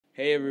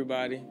Hey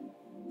everybody.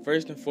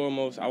 First and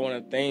foremost, I want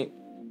to thank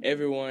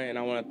everyone and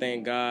I want to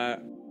thank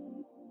God.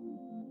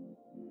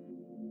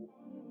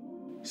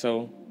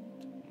 So,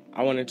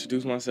 I want to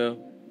introduce myself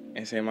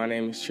and say my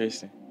name is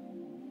Tristan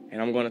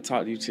and I'm going to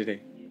talk to you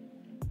today.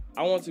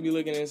 I want to be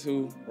looking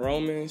into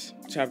Romans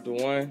chapter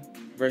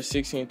 1, verse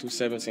 16 through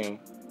 17.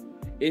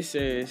 It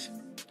says,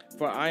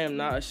 "For I am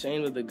not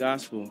ashamed of the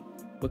gospel,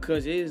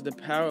 because it is the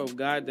power of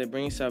God that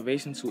brings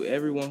salvation to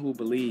everyone who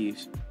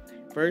believes,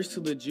 first to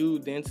the Jew,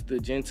 then to the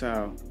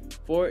Gentile.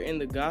 For in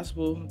the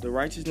gospel, the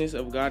righteousness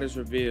of God is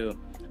revealed,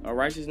 a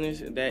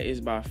righteousness that is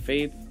by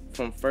faith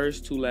from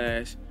first to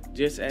last,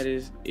 just as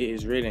it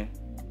is written,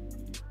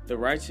 the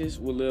righteous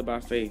will live by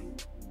faith."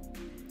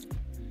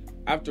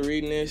 After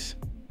reading this,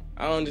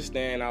 I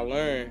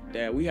learned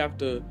that we have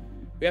to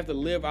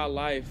live our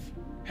life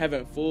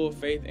having full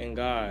faith in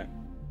God.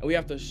 And we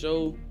have to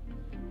show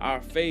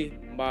our faith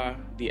by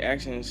the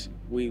actions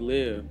we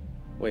live.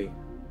 We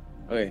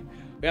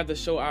have to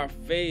show our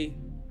faith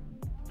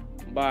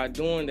by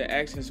doing the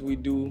actions we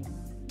do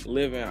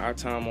living our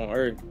time on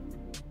earth.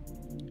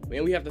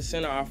 And we have to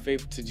center our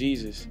faith to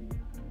Jesus.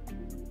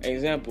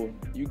 Example,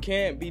 you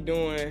can't be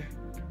doing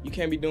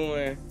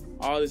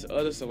all this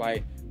other stuff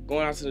like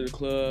going out to the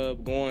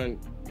club, going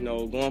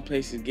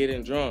places,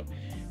 getting drunk,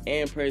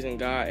 and praising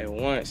God at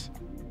once.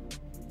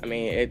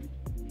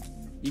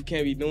 You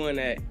can't be doing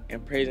that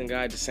and praising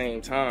God at the same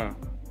time.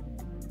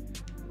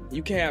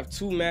 You can't have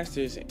two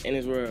masters in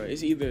this world.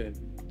 It's either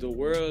the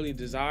worldly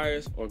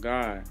desires or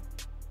God.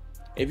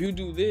 If you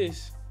do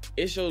this,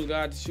 it shows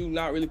God that you're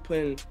not really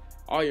putting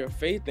all your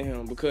faith in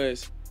Him,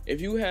 because if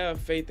you have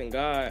faith in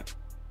God,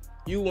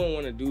 you won't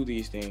want to do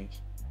these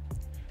things.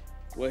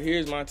 Well,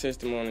 here's my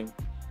testimony.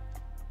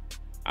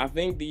 I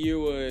think the year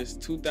was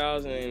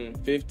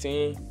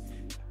 2015.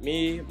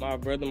 Me, my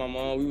brother, my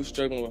mom, we were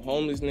struggling with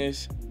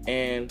homelessness,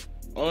 and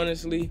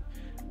honestly,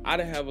 I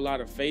didn't have a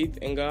lot of faith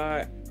in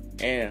God,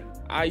 and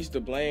I used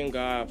to blame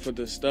God for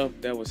the stuff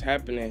that was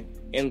happening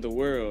in the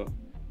world,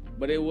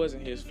 but it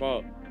wasn't His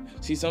fault.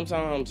 See,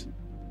 sometimes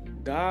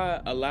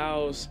God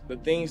allows the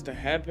things to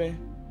happen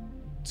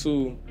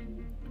to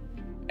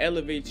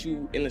elevate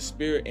you in the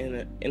spirit,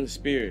 in the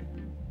spirit.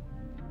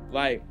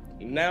 Like,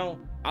 now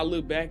I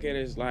look back at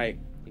it as like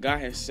God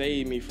has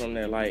saved me from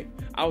that. Like,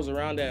 I was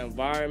around that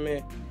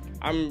environment.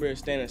 I remember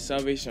standing in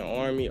Salvation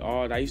Army,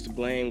 I used to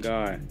blame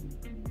God,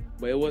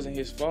 but it wasn't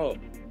His fault,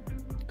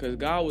 because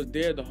God was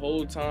there the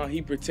whole time.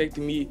 He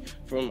protected me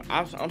from,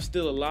 I'm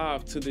still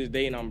alive to this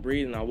day and I'm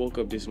breathing. I woke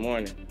up this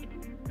morning.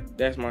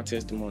 That's my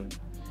testimony.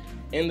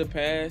 In the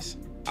past,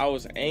 I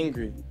was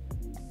angry.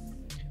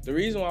 The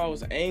reason why I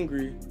was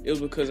angry, it was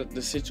because of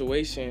the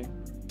situation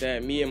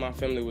that me and my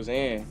family was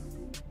in.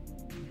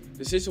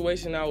 The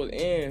situation I was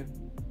in,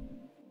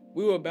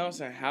 we were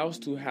bouncing house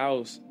to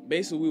house.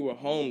 Basically, we were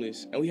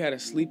homeless, and we had to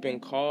sleep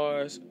in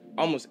cars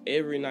almost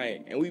every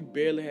night, and we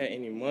barely had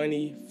any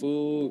money,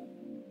 food.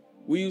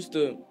 We used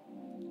to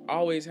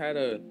always had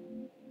to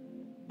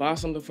buy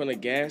something from the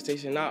gas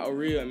station, not a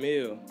real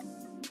meal.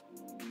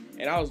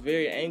 And I was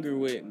very angry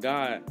with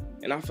God,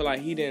 and I feel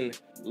like He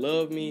didn't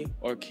love me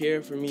or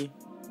care for me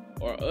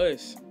or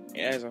us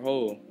as a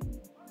whole.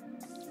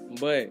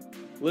 But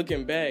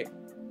looking back,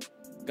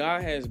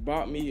 God has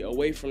brought me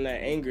away from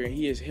that anger, and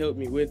He has helped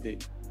me with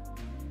it.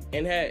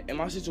 And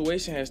my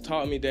situation has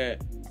taught me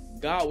that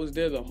God was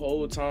there the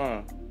whole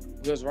time.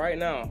 Because right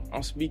now,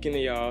 I'm speaking to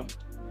y'all,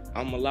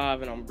 I'm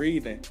alive and I'm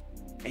breathing.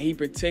 And He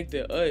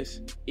protected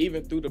us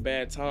even through the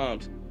bad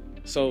times.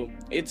 So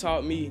it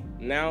taught me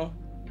now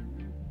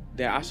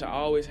that I should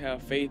always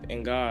have faith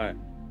in God,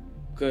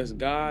 because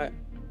God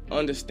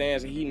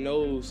understands and He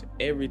knows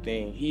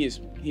everything. He's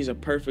a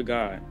perfect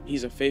God.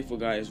 He's a faithful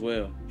God as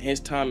well. His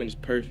timing is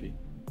perfect.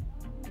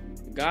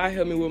 God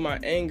helped me with my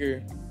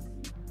anger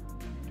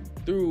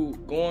through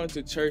going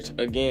to church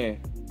again.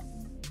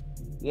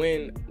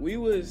 When we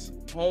was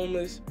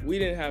homeless, we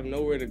didn't have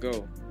nowhere to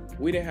go.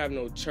 We didn't have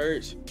no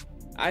church.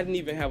 I didn't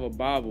even have a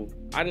Bible.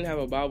 I didn't have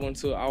a Bible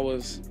until I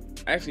was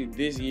actually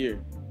this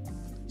year.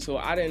 So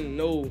I didn't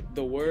know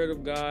the Word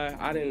of God.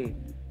 I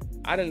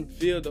didn't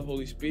feel the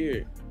Holy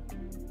Spirit.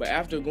 But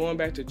after going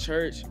back to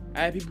church,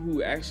 I had people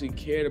who actually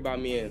cared about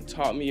me and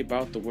taught me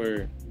about the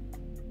Word.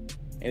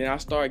 And then I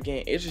started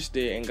getting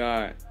interested in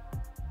God,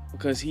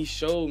 because He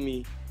showed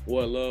me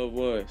what love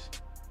was.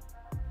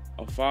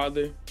 A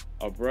father,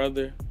 a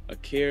brother, a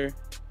carer,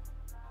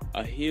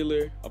 a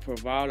healer, a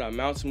provider, a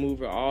mountain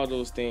mover, all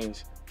those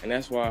things. And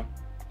that's why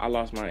I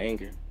lost my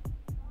anger.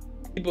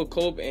 People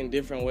cope in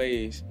different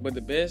ways, but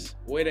the best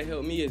way to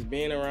help me is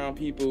being around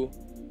people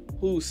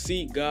who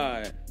seek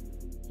God,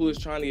 who is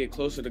trying to get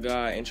closer to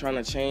God and trying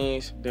to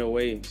change their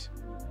ways.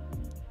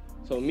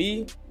 So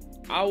me,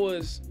 I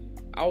was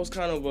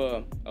kind of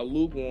a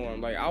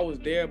lukewarm. Like, I was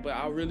there, but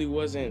I really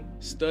wasn't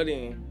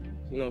studying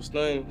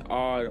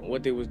all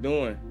what they was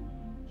doing.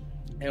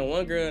 And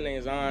one girl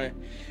named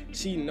Zion,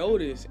 she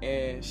noticed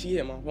and she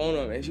hit my phone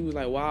up and she was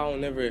like, "Wow, I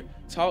don't never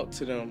talk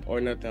to them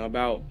or nothing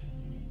about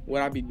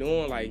what I be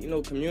doing, like,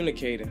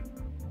 communicating."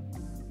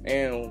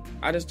 And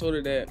I just told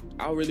her that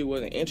I really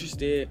wasn't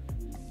interested.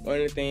 or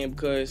anything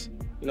because,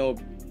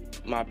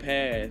 my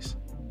past.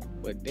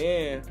 But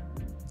then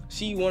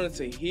she wanted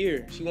to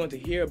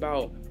hear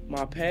about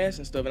my past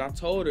and stuff. And I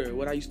told her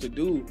what I used to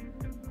do.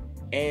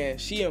 And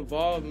she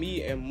involved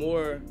me in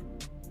more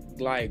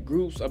like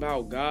groups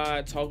about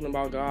God, talking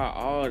about God,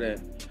 all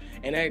that.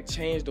 And that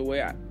changed the way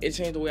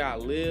I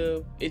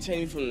live. It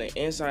changed me from the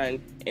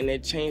inside, and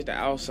it changed the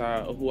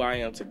outside of who I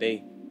am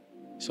today.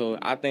 So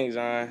I thank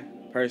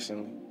Zion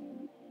personally.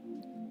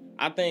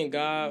 I thank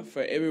God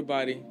for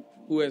everybody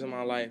who is in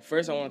my life.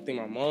 First, I want to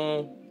thank my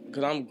mom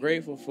because I'm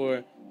grateful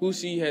for who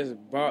she has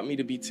brought me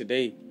to be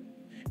today.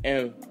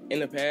 And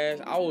in the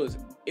past,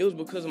 it was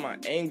because of my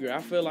anger.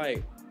 I feel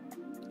like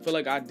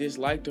I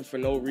disliked her for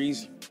no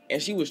reason.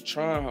 And she was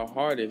trying her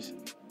hardest.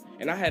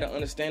 And I had to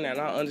understand that,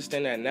 and I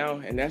understand that now,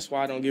 and that's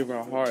why I don't give her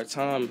a hard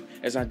time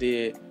as I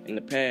did in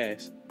the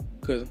past,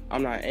 because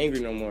I'm not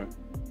angry no more.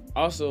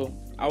 Also,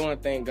 I want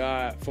to thank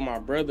God for my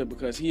brother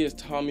because he has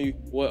taught me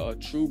what a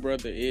true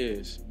brother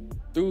is.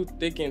 Through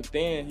thick and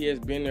thin, he has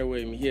been there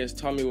with me. He has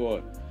taught me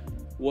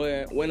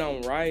when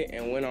I'm right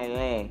and when I'm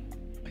wrong.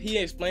 He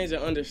explains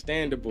it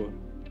understandable.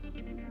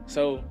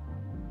 So,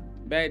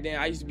 back then,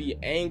 I used to be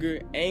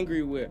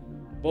angry with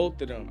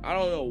both of them. I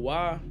don't know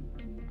why.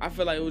 I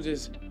feel like it was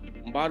just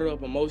bottled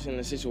up emotion in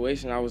the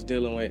situation I was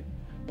dealing with.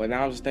 But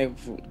now I'm just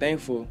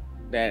thankful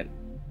that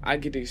I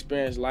get to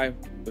experience life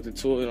with the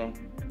two of them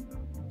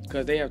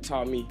because they have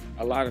taught me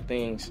a lot of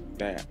things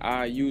that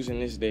I use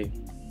in this day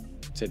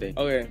today.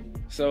 Okay,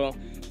 so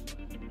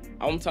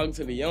I'm talking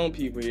to the young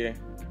people here.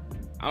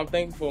 I'm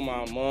thankful for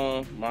my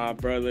mom, my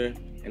brother,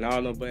 and all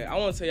of them, but I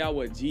want to tell y'all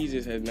what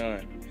Jesus has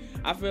done.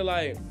 I feel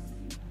like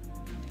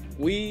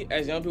we,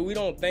 as young people, we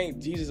don't thank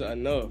Jesus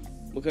enough.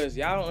 Because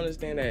y'all don't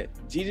understand that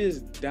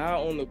Jesus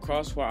died on the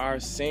cross for our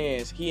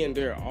sins. He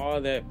endured all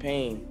that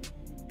pain.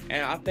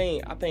 And I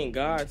thank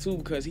God too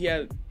because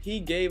he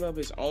gave up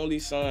his only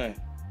son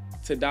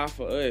to die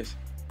for us.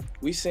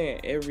 We sin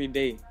every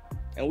day.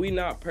 And we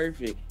not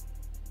perfect.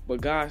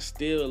 But God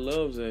still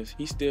loves us.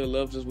 He still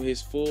loves us with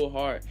his full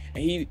heart.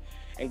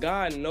 And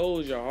God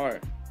knows your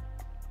heart.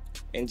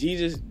 And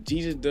Jesus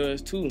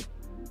does too.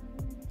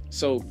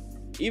 So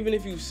even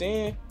if you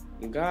sin,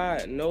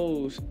 God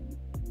knows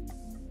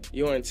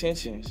your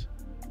intentions.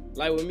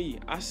 Like with me,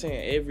 I sin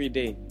every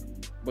day,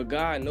 but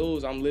God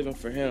knows I'm living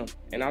for him,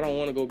 and I don't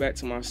want to go back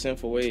to my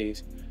sinful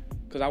ways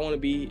because I want to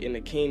be in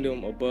the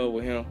kingdom above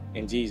with him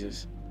and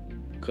Jesus,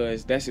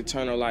 because that's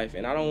eternal life,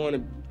 and I don't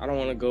want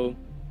to go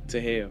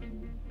to hell.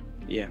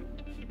 Yeah.